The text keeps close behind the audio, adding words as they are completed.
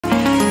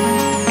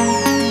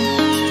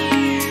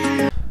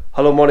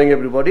Hello, morning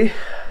everybody.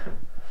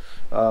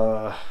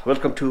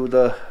 Welcome to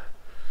the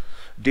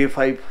day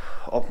 5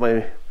 of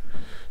my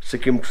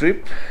Sikkim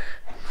trip.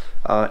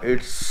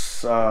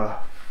 It's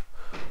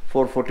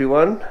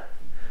 4:41.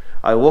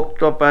 I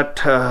woke up at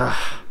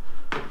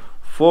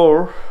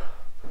 4.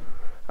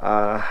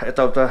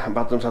 यताउता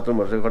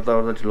बाथरुमहरु गर्दा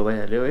गर्दा ढिलो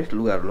भइहाल्यो है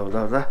लुगाहरु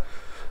लाउँदा.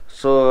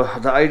 So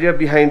the idea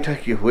behind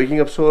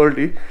waking up so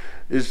early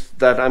is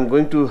that I'm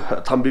going to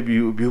Thambi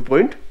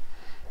viewpoint.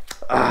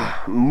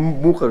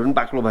 मुखहरु पनि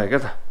बाक्लो भयो क्या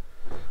त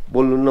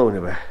बोल्नु नहुने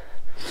भयो.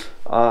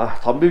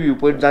 थम्बी भ्यू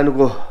पोइन्ट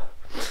जानुको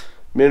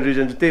मेन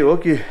रिजन चाहिँ त्यही हो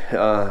कि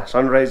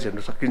सनराइज हेर्न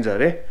सकिन्छ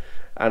अरे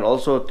एन्ड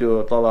अल्सो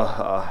त्यो तल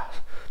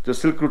त्यो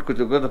सिल्क रुटको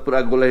त्यो त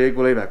पुरा गोलाइ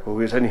भएको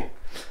उयो छ नि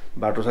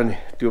बाटो छ नि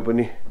त्यो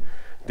पनि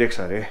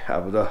देख्छ अरे.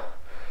 अब त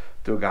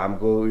त्यो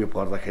घामको उयो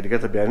पर्दाखेरि क्या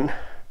त बिहान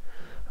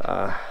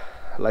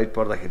लाइट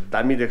पर्दाखेरि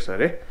दामी देख्छ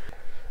अरे.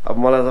 अब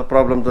मलाई त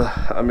प्रब्लम त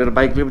मेरो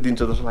बाइकले पो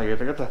दिन्छ जस्तो लाग्यो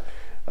क्या त.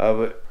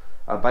 अब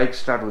बाइक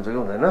स्टार्ट हुन्छ कि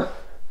हुँदैन.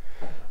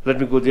 Let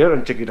me go there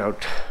and check it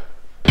out.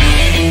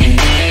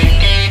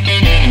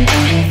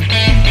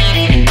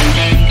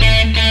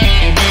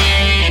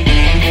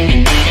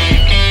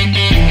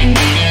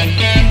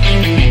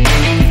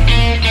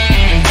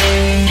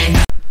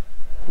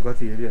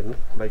 गति हेरिहाल्नु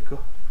बाइकको.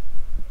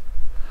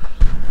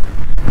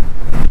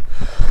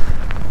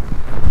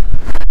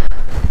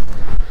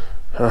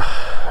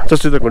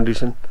 Just the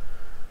condition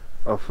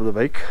of the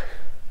bike.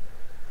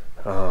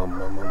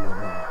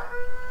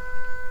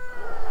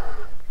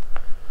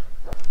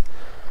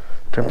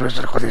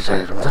 Temperature कति छ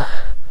हेरौँ त.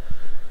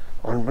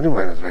 अन पनि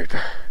भएन बाइक त.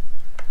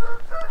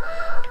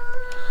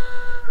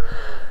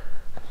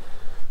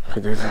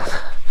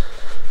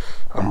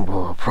 अम्बो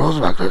फ्रोज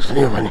भएको रहेछ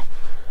नि यो पनि.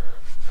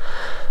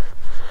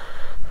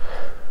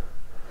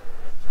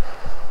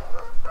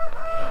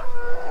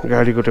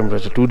 गाडीको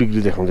टेम्परेचर 2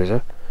 डिग्री देखाउँदैछ.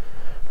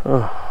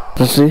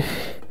 जस्तै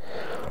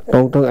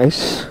टङ आइस.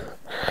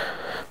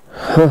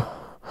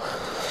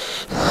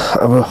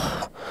 अब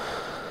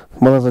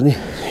मलाई त नि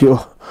यो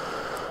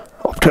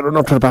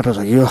अप्ठ्यारो बाटो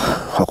छ कि यो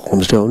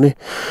होमस्टे आउने.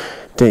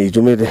 त्यहाँ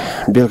हिजो मैले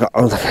बेलुका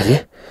आउँदाखेरि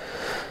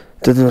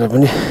त्यति बेला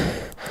पनि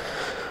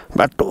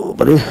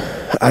बाटोभरि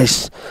आइस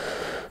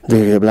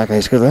देखेको ब्ल्याक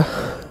आइस क्या त.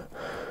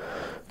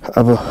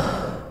 अब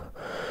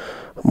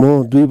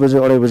म 2 बजे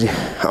 2:30 बजी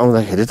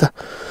आउँदाखेरि त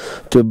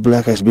त्यो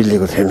ब्ल्याक आइस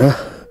बिल्लेको थिएन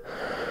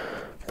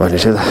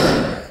भनेपछि त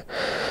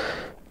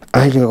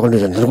अहिलेको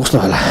कन्डिसन चाहिँ कस्तो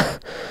होला.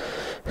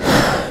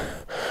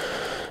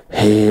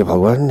 हे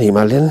भगवान्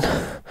हिमालयन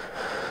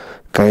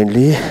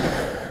काइन्डली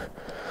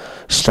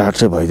स्टार्ट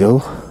चाहिँ भइदेऊ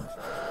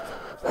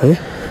है.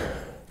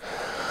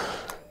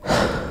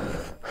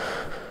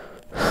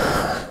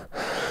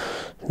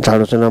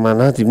 जाडो चाहिँ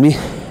नमाना तिमी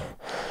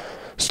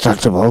स्टार्ट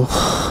चाहिँ भाउ.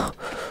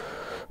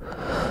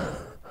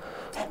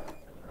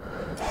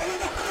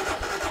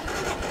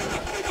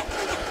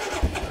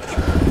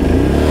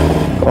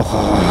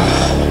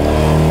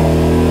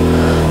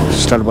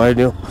 स्टार्ट भयो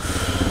नि.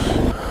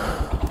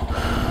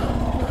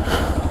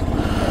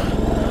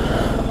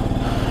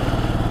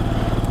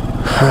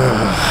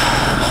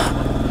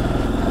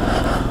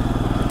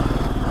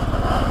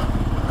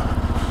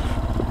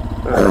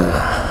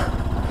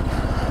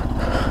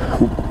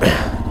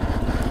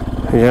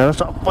 यहाँ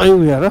सबै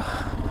उयो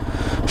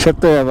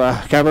सेतै अब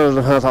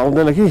क्यामेरा त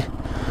आउँदैन कि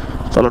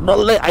तर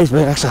डल्लै आइस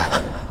भइरहेको छ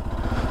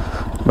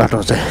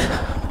बाटो चाहिँ.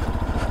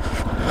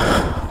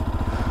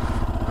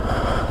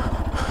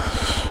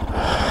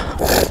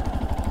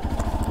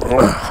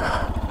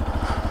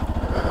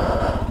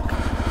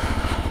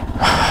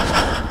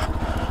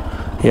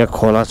 यहाँ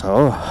खोला छ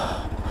हो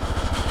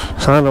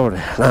सानो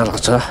नाला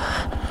छ.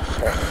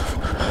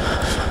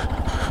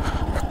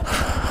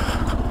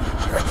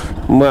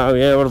 म अब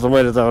यहाँबाट त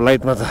मैले त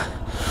लाइटमा त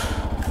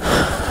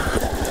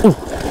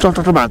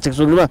टटट भाँचेको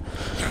छु लुमा.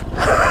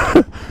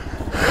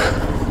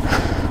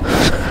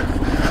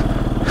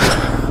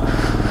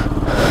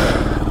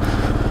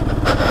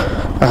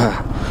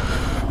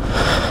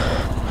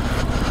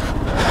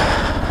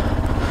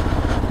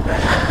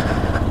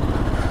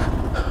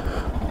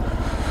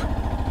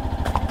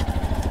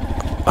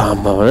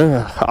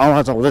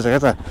 आवाज आउँदैछ क्या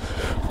त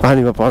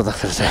पानीमा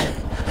पर्दाखेरि चाहिँ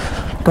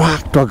टक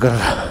टक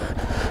गरेर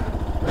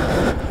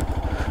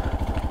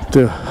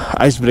त्यो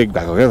आइस ब्रेक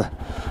भएको क्या त.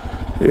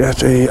 यहाँ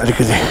चाहिँ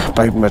अलिकति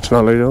पाइपमा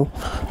चाहिँ नलैजाउँ.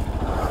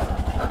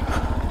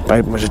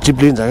 पाइपमा चाहिँ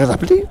चिप्लिन्छ क्या त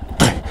फेरि.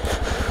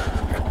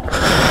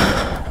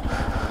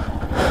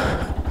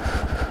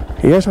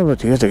 यहाँसम्म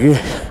ठिकै छ कि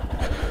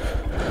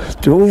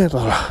त्यो यहाँ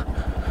तल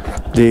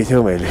देखेको थियो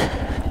मैले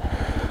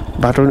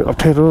बाटो पनि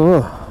अप्ठ्यारो हो.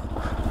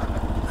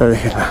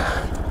 त्यहाँदेखि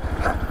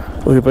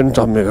उयो पनि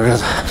जम्मेको क्या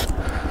त.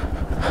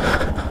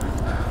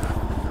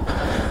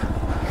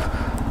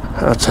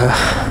 अच्छा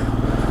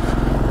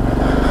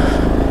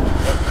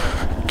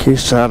के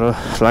साह्रो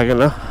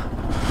लागेन.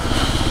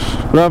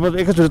 ल अब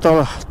एकैचोटि तल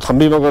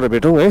थम्बीमा गएर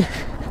भेटौँ है.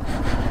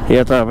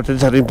 यहाँ त अब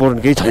त्यति साह्रो इम्पोर्टेन्ट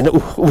केही छैन.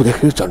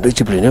 देख्यो झन्डै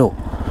चिप्लिने हौ.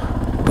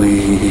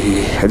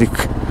 अलिक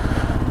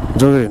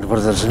जोगेर हिँड्नु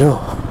पर्दो रहेछ नि हौ.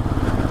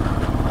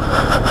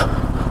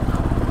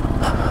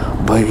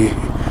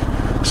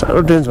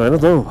 साह्रो टेन्स भएन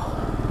त हौ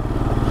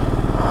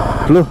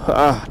लु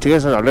ठिकै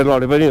छ झन्डै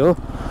लडे पनि हो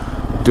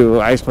त्यो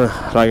आइसमा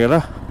लागेर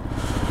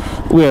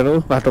उयोहरू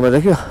बाटोमा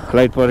देख्यो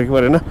लाइट परेको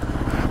परेन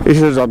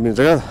यसरी जम्मिन्छ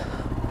क्या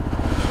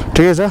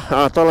ठिकै छ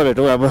तल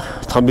भेटौँ अब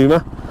थम्बीमा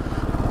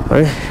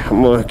है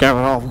म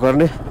क्यामेरा अफ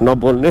गर्ने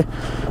नबोल्ने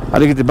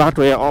अलिकति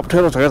बाटो यहाँ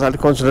अप्ठ्यारो छ क्या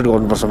अलिक कन्सन्ट्रेट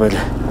गर्नुपर्छ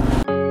मैले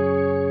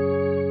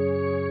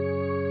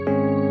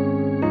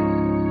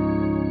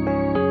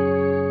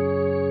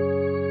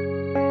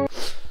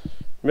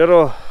मेरो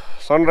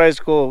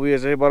सनराइजको उयो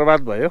चाहिँ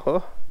बर्बाद भयो हो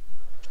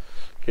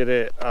के अरे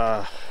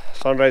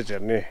सनराइज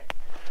हेर्ने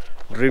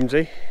ड्रिम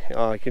चाहिँ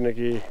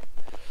किनकि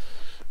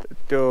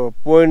त्यो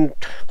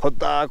पोइन्ट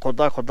खोज्दा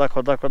खोज्दा खोज्दा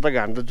खोज्दा खोज्दा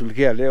घाम त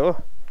झुल्किहाल्यो हो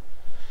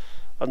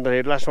अन्त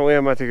लास्टमा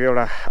उयो माथिको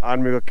एउटा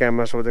आर्मीको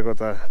क्याम्पमा सोधेको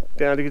त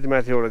त्यहाँ अलिकति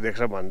माथिबाट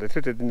देख्छ भन्दै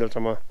थियो त्यति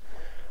बेलासम्म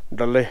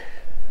डल्लै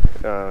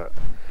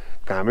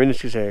घामै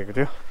निस्किसकेको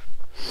थियो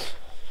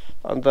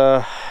अन्त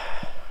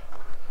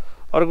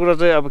अर्को कुरा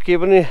चाहिँ अब के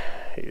पनि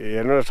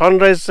हेर्नु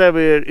सनराइज चाहिँ अब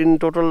इन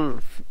टोटल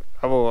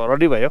अब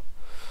रेडी भयो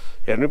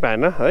हेर्नु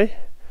पाएन है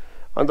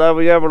अन्त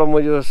अब यहाँबाट म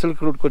यो सिल्क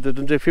रुटको त्यो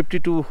जुन चाहिँ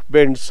 52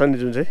 बेन्ड्स छ नि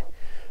जुन चाहिँ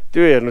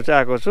त्यो हेर्नु चाहिँ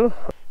आएको छु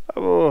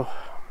अब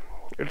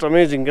इट्स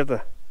अमेजिङ क्या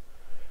त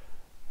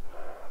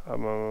अब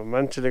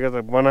मान्छेले क्या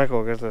त बनाएको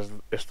हो क्या त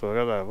यस्तो हो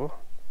क्या त अब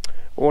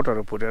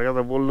ओठहरू फुटेर क्या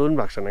त बोल्नु पनि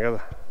भएको छैन क्या त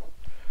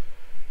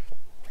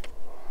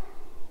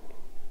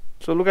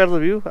so look at the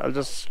view I'll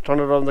just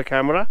turn around the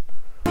camera.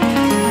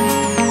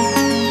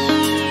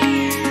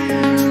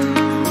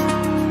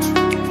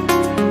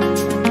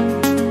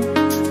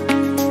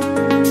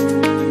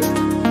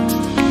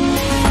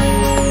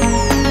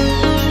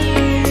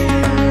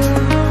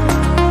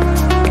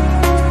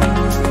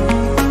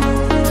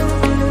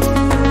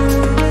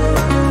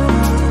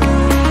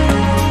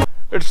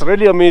 It's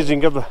really amazing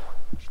क्या त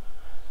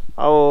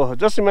अब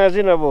just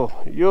imagine अब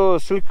यो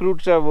सिल्क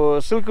रुट चाहिँ अब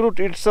silk route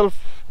itself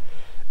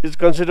is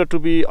considered to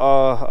be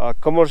a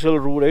commercial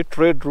route है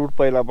ट्रेड रुट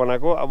पहिला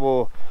बनाएको अब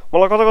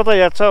मलाई कता कता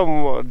याद छ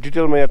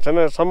डिटेलमा याद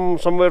छैन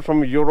somewhere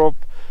from युरोप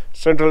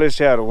सेन्ट्रल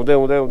एसियाहरू हुँदै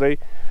हुँदै हुँदै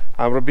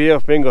हाम्रो बे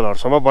अफ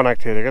बेङ्गलहरूसम्म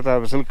बनाएको थियो अरे क्या त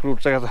अब सिल्क रुट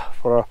चाहिँ क्या त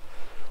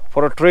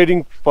फर अ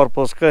ट्रेडिङ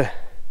पर्पज क्या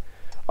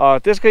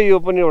त्यसकै यो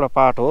पनि एउटा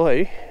पार्ट हो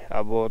है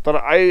अब तर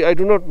I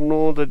do not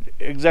know the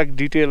exact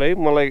detail है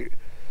मलाई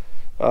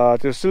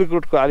त्यो सिल्क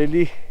रुटको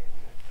अलिअलि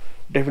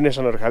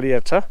डेफिनेसनहरू खालि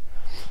याद छ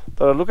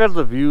तर लुक एट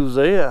द भ्युज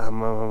है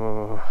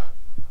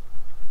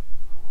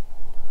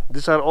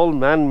this are all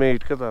man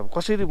made क्या त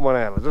कसरी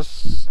बनायो होला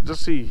just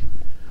see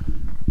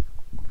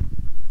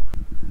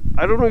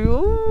I don't know यो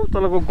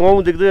तलको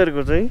गाउँ देख्दै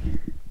गरेको चाहिँ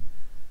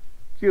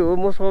के हो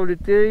मोस्ट प्रोबब्ली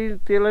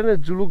त्यसलाई नै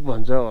जुलुक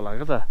भन्छ होला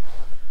क्या त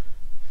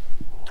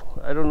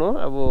आई डोन्ट नो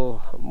अब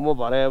म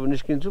भरे अब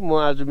निस्किन्छु म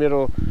आज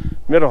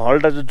मेरो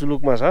हल्ट आज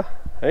जुलुकमा छ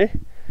है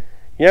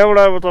यहाँबाट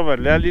अब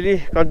तपाईँहरूले अलिअलि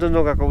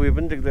कञ्चनजङ्घाको उयो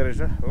पनि देख्दै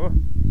रहेछ हो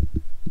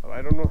अब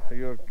आई डोन्ट नो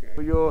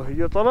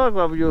यो तलको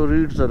अब यो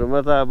रिड्सहरूमा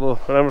त अब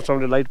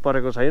राम्रोसँगले लाइट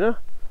परेको छैन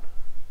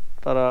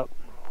तर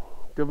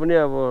त्यो पनि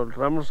अब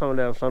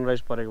राम्रोसँगले अब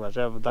सनराइज परेको भए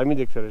चाहिँ अब दामी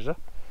देख्थ्यो रहेछ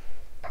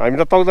हामी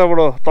त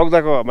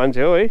तकदाको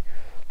मान्छे हो है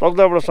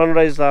तकदाबाट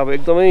सनराइज त अब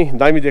एकदमै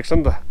दामी देख्छ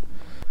नि त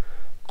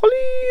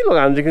कलिलो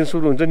घामदेखि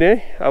सुरु हुन्छ नि है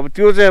अब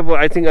त्यो चाहिँ अब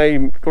I think I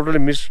totally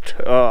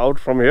missed out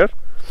from here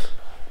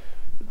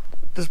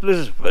this place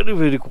is very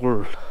very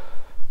cold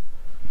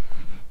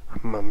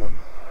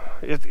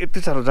यति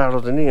साह्रो जाडो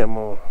चाहिँ नि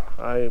म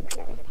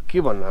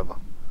के भन्नु अब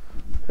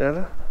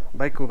यहाँ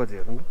बाइकको कति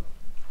हेर्नु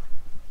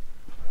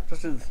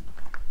just is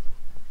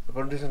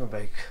condition of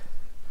bike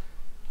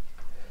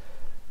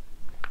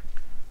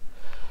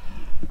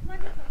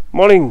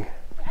morning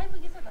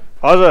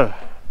हजुर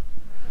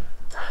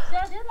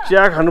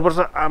चिया खानुपर्छ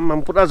आमा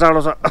पुरा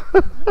जाडो छ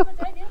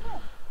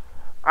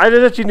अहिले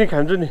चाहिँ चिनी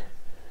खान्छु नि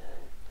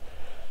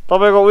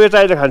तपाईँको उयो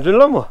चाहिँ अहिले खान्छु नि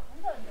ल म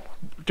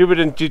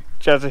टिबेटन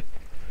चिया चाहिँ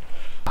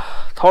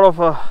third of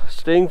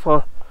staying for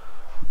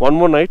one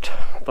more night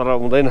तर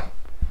हुँदैन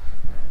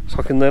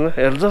सकिँदैन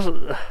हेर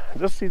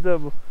just see the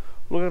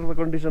look at the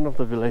condition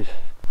of the village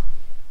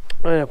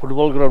यहाँ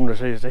फुटबल ग्राउन्ड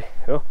रहेछ यो चाहिँ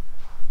हो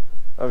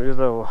अब यो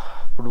त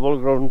फुटबल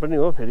ग्राउन्ड पनि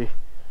हो फेरि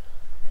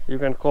you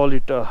can call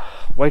it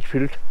white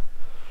field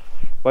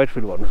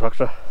भन्नु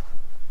सक्छ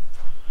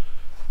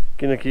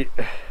किनकि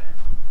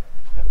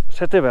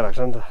सेतै भइरहेको छ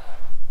नि त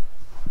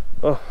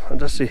हो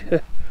जस्ट सी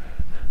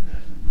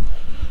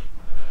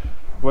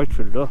वाइट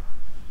फिल्ड हो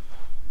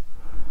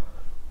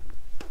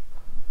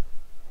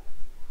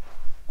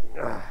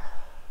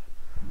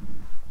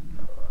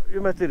यो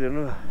माथि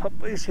हेर्नु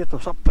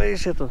सबै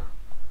सेतो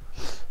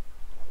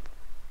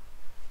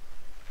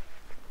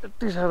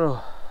यति साह्रो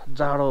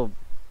जाडो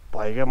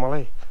भयो क्या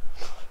मलाई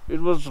इट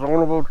वाज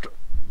राउन्ड अबाउट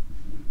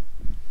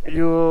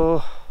यो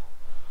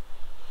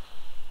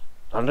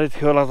झन्डै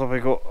थियो होला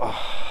तपाईँको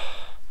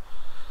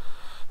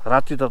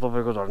राति त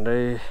तपाईँको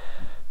झन्डै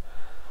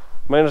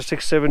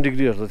 -6-7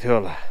 डिग्रीहरू त थियो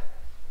होला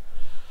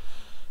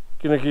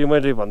किनकि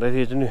मैले भन्दै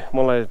थिएँ नि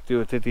मलाई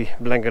त्यो त्यति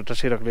ब्ल्याङ्केट र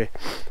सिरकले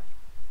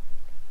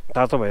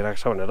तातो भइरहेको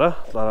छ भनेर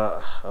तर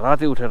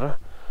राति उठेर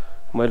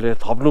मैले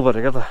थप्नु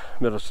पर्यो क्या त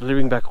मेरो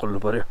स्लिपिङ ब्याग खोल्नु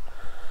पर्यो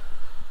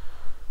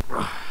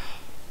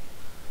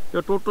यो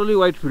टोटली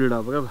वाइट फिल्ड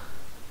अब क्या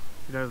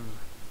त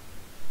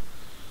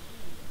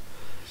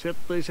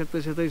सेतै सेतै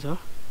सेतै छ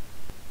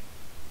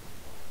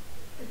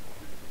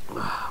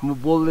म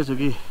बोल्दैछु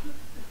कि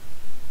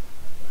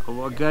अब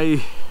a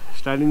guy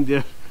standing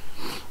there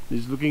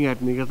is looking at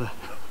me क्या त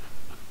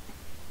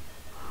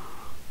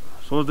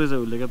सोच्दैछ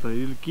उसले क्या त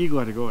यो के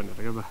गरेको भनेर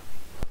क्या त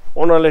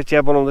ओनरले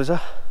चिया बनाउँदैछ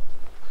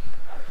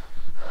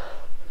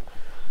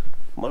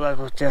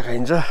मजाको चिया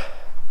खाइन्छ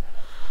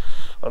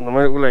अन्त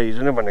मैले उसलाई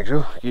हिजो नै भनेको छु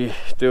कि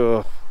त्यो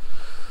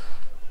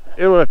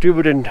एउटा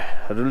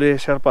टिबेटनहरूले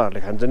शेर्पाहरूले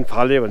खान्छन्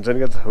फाले भन्छन्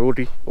क्या त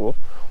रोटी हो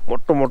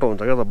मोटो मोटो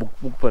हुन्छ क्या त बुक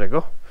बुक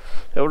परेको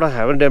एउटा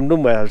खायो भने ड्यामडुम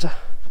भइहाल्छ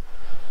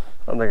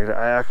अन्तखेरि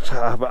I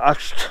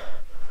asked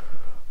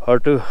her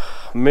to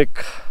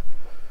make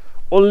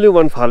only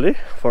one फाले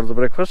for the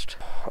breakfast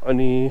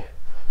अनि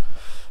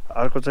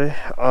अर्को चाहिँ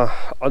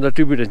अन्त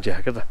टिबेटन चिया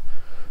क्या त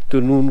त्यो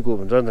नुनको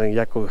हुन्छ नि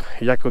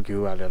याकको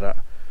घिउ हालेर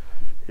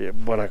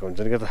बनाएको हुन्छ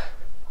नि क्या त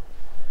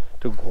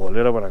त्यो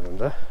घोलेर बनाएको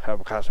हुन्छ अब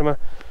खासमा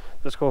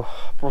त्यसको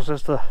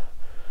प्रोसेस त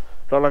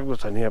डरलाग्दो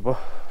छ नि अब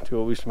त्यो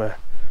उयसमा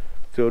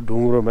त्यो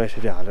ढुङ्ग्रोमा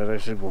यसरी हालेर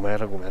यसरी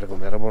घुमाएर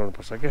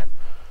बनाउनुपर्छ क्या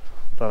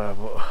तर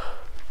अब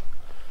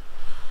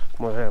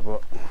म चाहिँ अब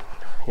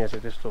यहाँ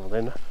चाहिँ त्यस्तो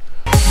हुँदैन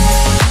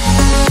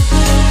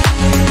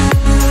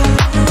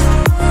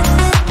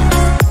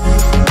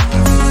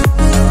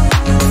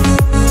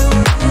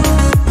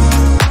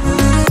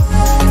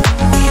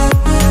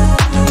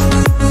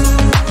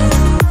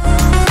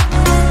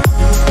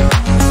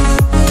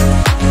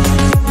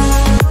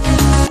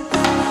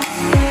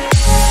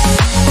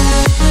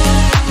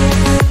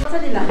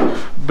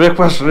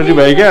ब्रेकफास्ट रेडी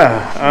भयो क्या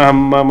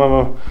आमामा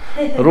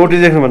रोटी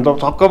देख्नु भने त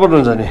छक्क पर्नु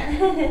हुन्छ नि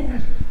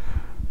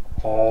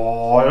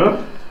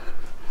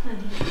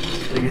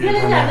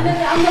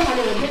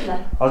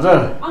हजुर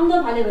अम्दो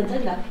फाले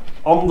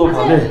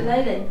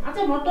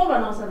अझै मोटो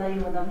बनाउँछ ल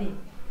यो भन्दा पनि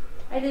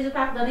अहिले चाहिँ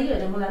ताक्दा नै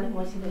होइन मलाई पनि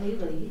मसिनो नै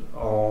गरे कि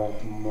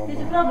त्यो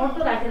चाहिँ पुरा मोटो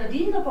राखेर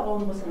ढिलो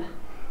पकाउनु पर्छ ल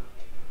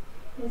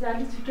यो चाहिँ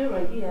अलिक छिटो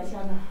भयो कि यहाँ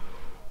सानो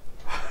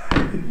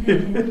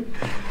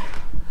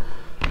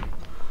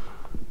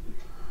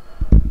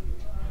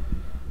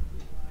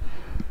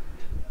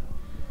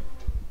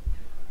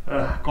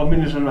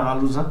कम्बिनेसनमा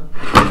आलु छ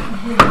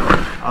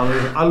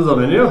आलु छ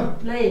भने यो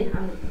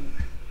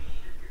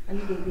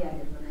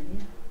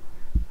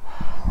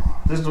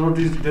त्यस्तो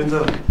रोटी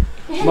डेन्जर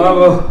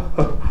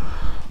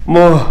म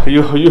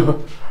यो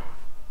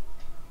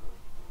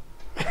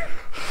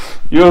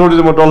रोटी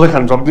चाहिँ म डल्लै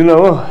खान सक्दिनँ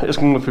हो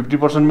यसको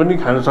 50% पनि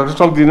खान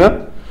सक्दिनँ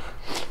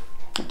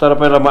तर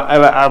पहिला म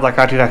आधा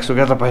काटिराख्छु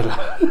क्या त पहिला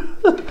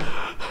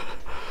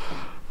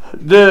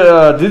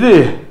दिदी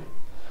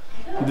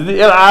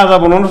यसलाई आधा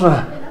बनाउनुहोस् न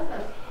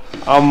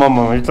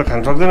आम्मामा यो त खान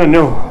सक्दैन नि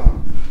हौ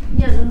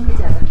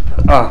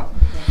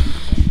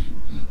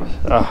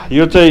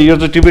यो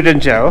चाहिँ टिबेटन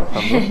चिया हो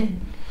हाम्रो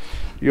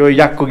यो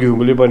याकको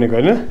घिउले बनेको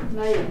होइन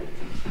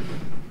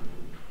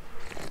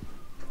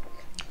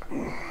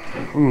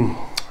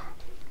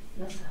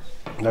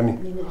दामी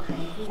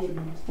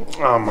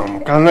आमा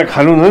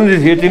खानु हुँदैन नि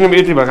यति नै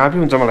यति भए काफी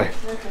हुन्छ मलाई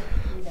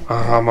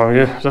आमा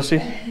यो जस्तै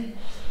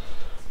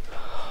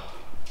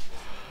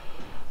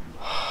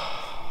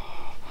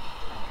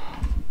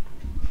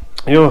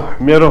यो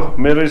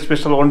मेरो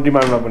स्पेशल अन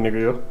डिमान्डमा बनेको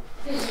यो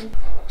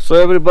So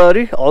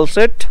everybody all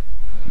set.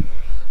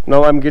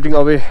 Now I'm getting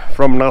away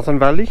from Gnathang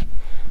Valley.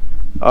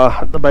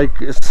 The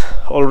bike is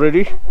all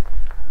ready.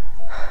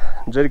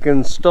 Jerrycan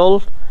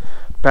installed,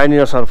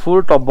 panniers are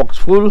full, top box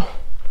full,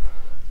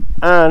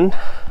 and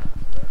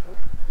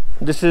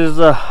this is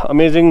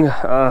amazing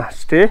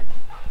stay.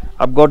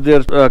 I've got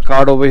their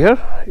card over here.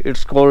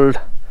 It's called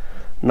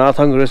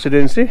Gnathang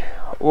Residency,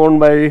 owned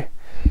by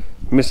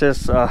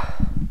Mrs.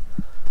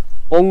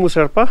 Ongmo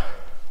Sherpa.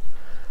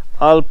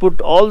 I'll put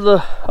all the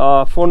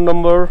phone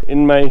number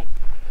in my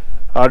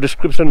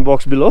description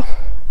box below.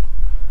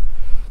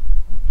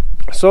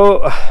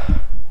 So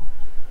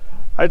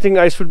I think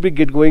I should be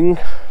going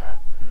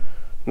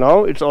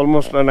now. It's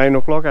almost 9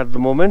 o'clock at the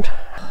moment.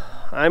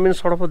 I'm in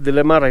sort of a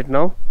dilemma right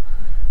now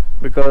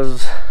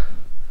because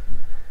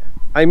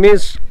I may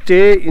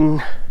stay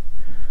in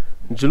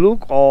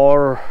Zuluk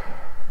or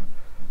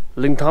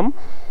Lintham.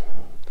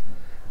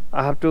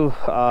 I have to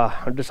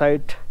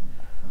decide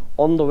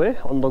on the way,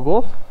 on the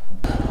go.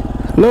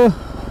 Hello,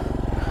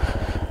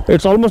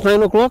 it's almost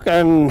 9 o'clock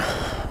and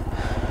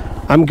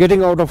I'm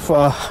getting out of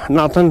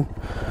Gnathang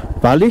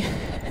Valley.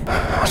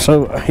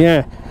 So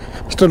yeah,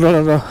 still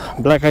the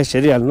black ice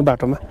area.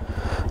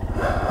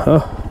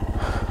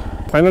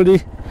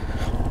 Finally,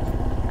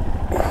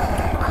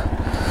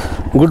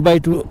 goodbye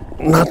to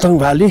Gnathang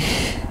Valley.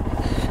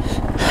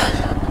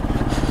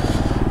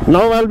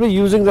 Now I'll be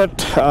using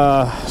that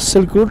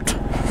silk route,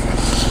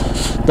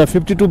 the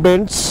 52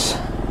 bends.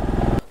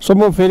 So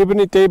म फेरि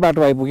पनि त्यही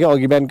बाटो आइपुगेँ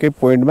अघि बिहानकै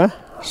पोइन्टमा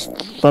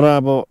तर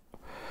अब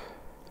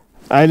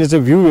अहिले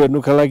चाहिँ भ्यू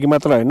हेर्नुको लागि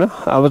मात्र हैन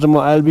अब चाहिँ म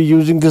I'll be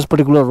using this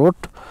particular road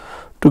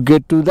to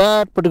get to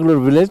that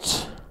particular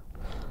village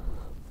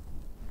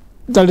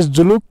That is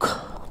Zuluk.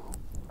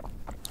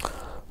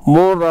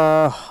 More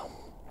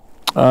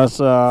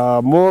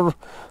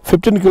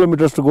 15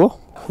 kilometers to go.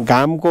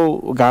 Gam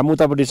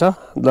utapati छ.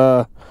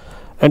 The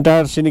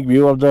entire scenic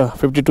view of the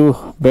 52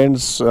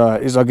 bends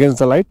is against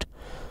the light.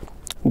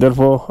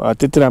 Therefore,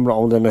 त्यति राम्रो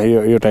आउँदैन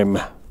यो टाइममा.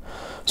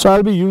 So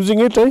I'll be using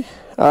it.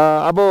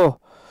 अब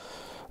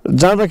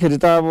जाँदाखेरि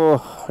त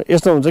अब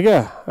यस्तो हुन्छ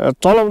क्या,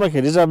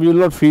 चलाउँदाखेरि चाहिँ अब you will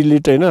not feel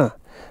it हैन.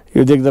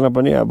 यो देख्दैन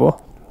पनि अब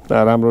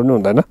राम्रो नि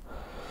हुँदैन.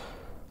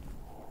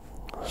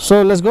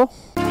 So let's go.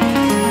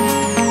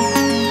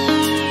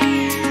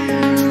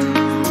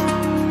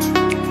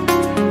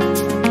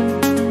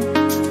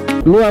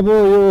 लो अब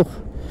यो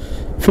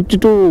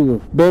 52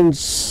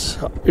 bends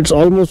it's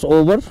almost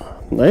over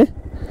है.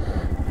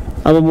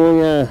 अब म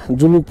यहाँ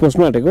जुलुक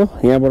पस्न आँटेको.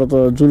 यहाँबाट त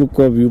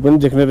जुलुकको भ्यू पनि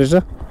देख्ने रहेछ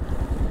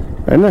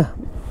हैन.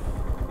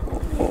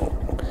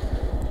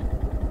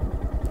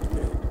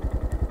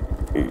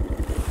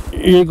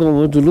 यही गाउँ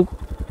हो जुलुक.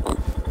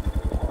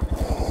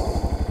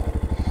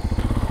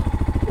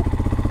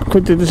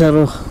 खोइ त्यति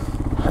साह्रो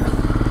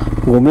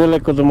घुम्ने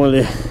लायकको त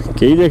मैले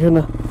केही देखेन.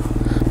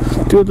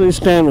 त्यो त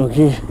स्ट्यान्ड हो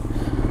कि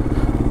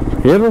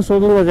हेर्नु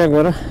सोधौँला त्यहाँ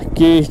गएर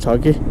के छ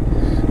कि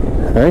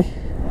है.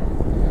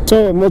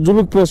 सो म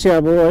जुलुक पसेँ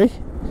अब है.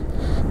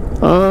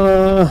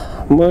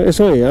 म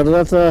यसो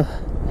हेर्दा त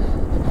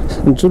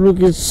Zuluk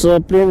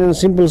is plain and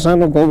simple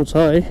सानो गाउँ छ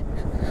है.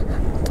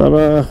 तर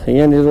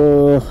यहाँनिर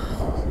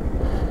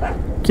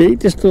केही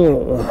त्यस्तो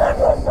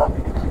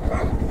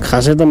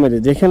खासै त मैले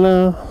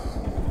देखेन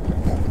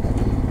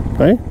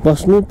है.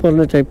 बस्नु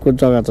पर्ने टाइपको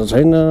जग्गा त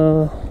छैन.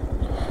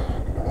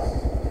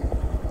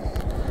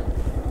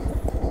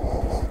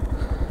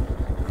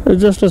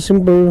 जस्ट अ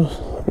सिम्पल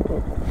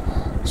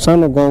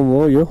सानो गाउँ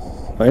हो यो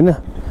हैन.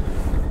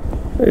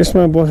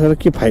 यसमा बसेर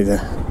के फाइदा.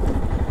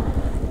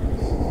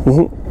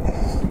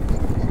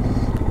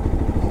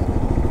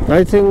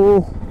 I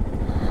think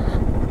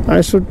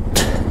I should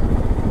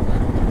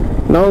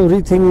now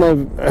rethink my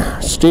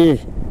stay.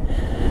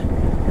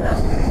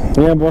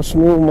 यहाँ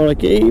बस्नु मलाई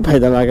केही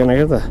फाइदा लागेन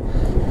क्या त.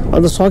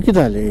 अन्त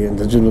सकिहाल्यो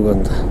अन्त जुलुक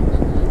अन्त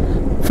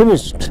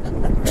फिनिस्ड.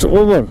 It's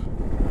over.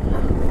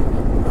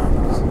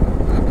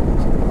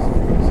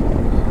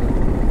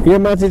 यहाँ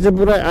माथि चाहिँ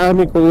पुरा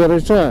आर्मीको उयो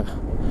रहेछ,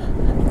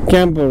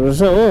 क्याम्पहरू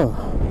रहेछ हो.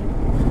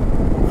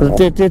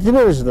 त्यति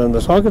नै रहेछ त अन्त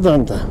सक्यो त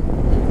अन्त.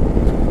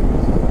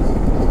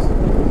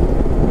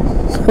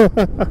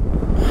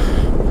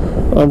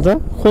 अन्त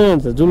खोइ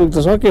अन्त जुलुक त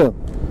सक्यो.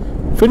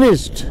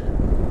 फिनिस्ड.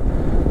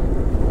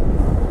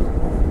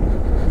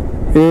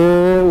 ऊ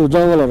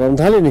जङ्गलहरू आउनु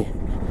थाल्यो नि.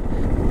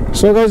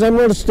 So guys, I'm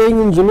not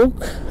staying in Zuluk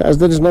as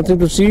there is nothing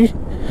to see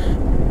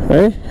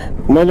है.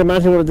 मैले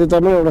माथिबाट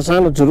देख्दा पनि एउटा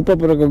सानो झुरुप्पा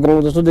परेको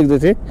गाउँ जस्तो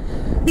देख्दै थिएँ.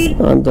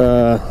 अन्त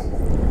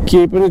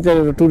केही पनि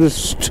त्यहाँनिर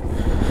टुरिस्ट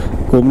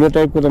घुम्ने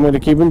टाइपको त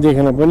मैले केही पनि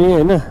देखेन पनि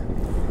हैन.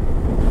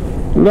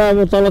 ल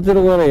अब तलतिर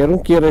गएर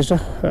हेरौँ के रहेछ.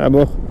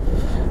 अब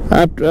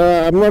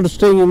I'm not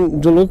staying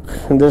in Zuluk.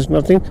 There's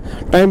nothing.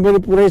 Time पनि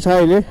पुरै छ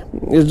अहिले.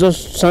 It's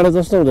just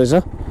 10:30 त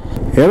हुँदैछ.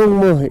 हेरौँ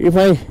म if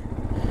I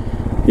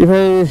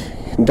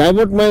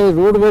divert my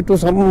roadway to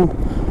some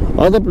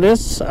other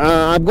place.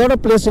 I've got a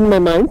place in my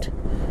mind.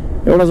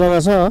 एउटा जग्गा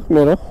छ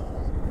मेरो.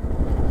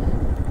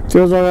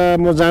 त्यो जग्गा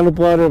म जानु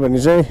पर्यो भने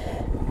चाहिँ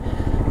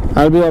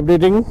I'll be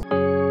updating.